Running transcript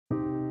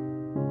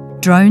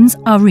Drones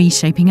are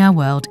reshaping our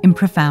world in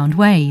profound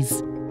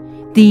ways.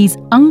 These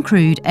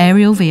uncrewed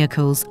aerial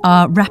vehicles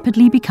are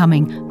rapidly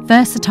becoming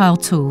versatile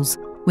tools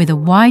with a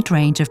wide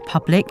range of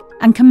public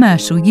and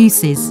commercial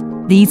uses.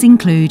 These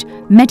include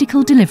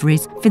medical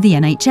deliveries for the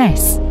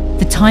NHS,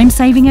 the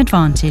time-saving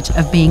advantage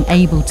of being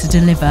able to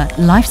deliver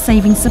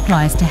life-saving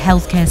supplies to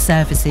healthcare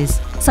services,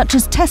 such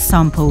as test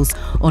samples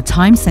or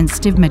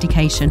time-sensitive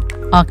medication,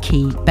 are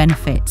key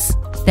benefits.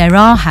 There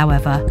are,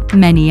 however,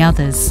 many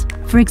others.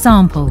 For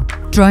example,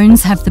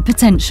 drones have the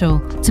potential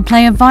to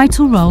play a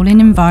vital role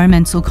in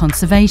environmental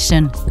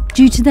conservation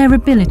due to their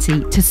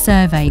ability to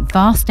survey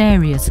vast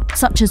areas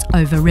such as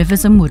over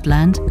rivers and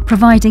woodland,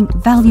 providing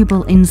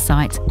valuable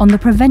insight on the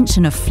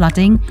prevention of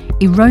flooding,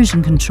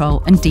 erosion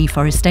control and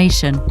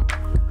deforestation.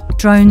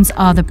 Drones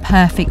are the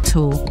perfect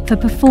tool for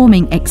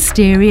performing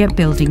exterior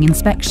building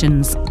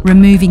inspections,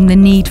 removing the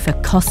need for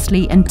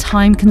costly and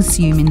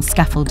time-consuming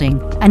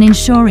scaffolding and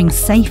ensuring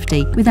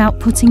safety without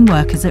putting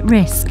workers at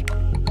risk.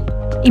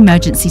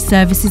 Emergency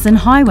services and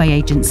highway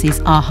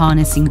agencies are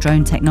harnessing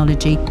drone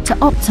technology to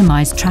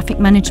optimise traffic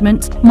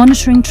management,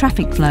 monitoring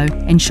traffic flow,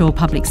 ensure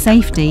public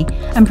safety,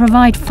 and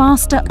provide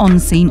faster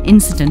on-scene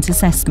incident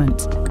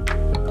assessment.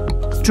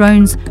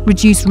 Drones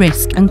reduce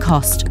risk and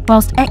cost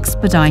whilst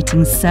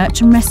expediting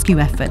search and rescue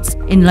efforts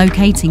in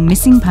locating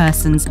missing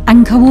persons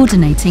and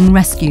coordinating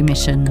rescue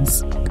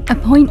missions. A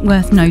point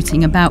worth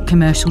noting about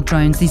commercial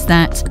drones is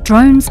that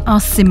drones are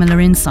similar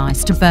in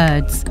size to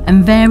birds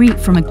and vary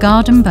from a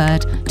garden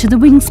bird to the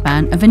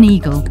wingspan of an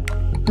eagle.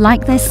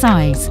 Like their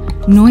size,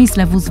 noise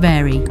levels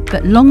vary,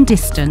 but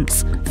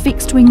long-distance,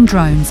 fixed-wing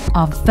drones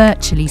are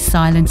virtually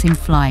silent in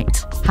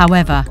flight.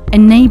 However,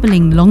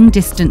 enabling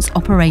long-distance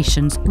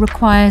operations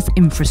requires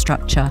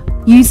infrastructure.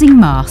 Using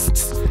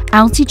masts,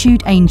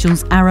 Altitude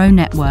Angel's Arrow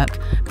network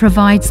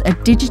provides a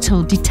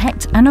digital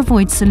detect and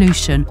avoid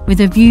solution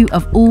with a view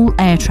of all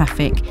air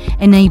traffic,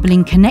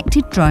 enabling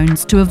connected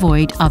drones to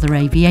avoid other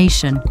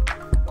aviation.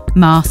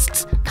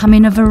 Masts come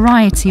in a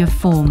variety of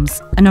forms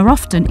and are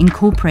often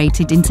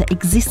incorporated into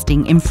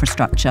existing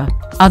infrastructure.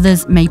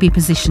 Others may be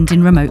positioned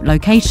in remote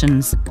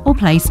locations or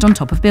placed on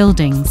top of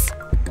buildings.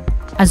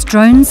 As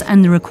drones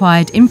and the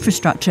required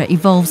infrastructure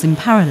evolves in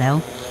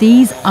parallel,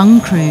 these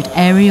uncrewed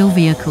aerial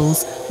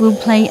vehicles will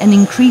play an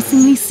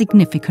increasingly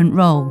significant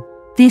role.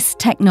 This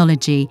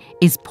technology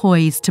is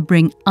poised to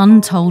bring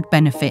untold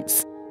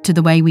benefits to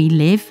the way we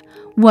live,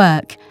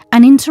 work,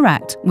 and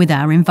interact with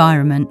our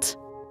environment.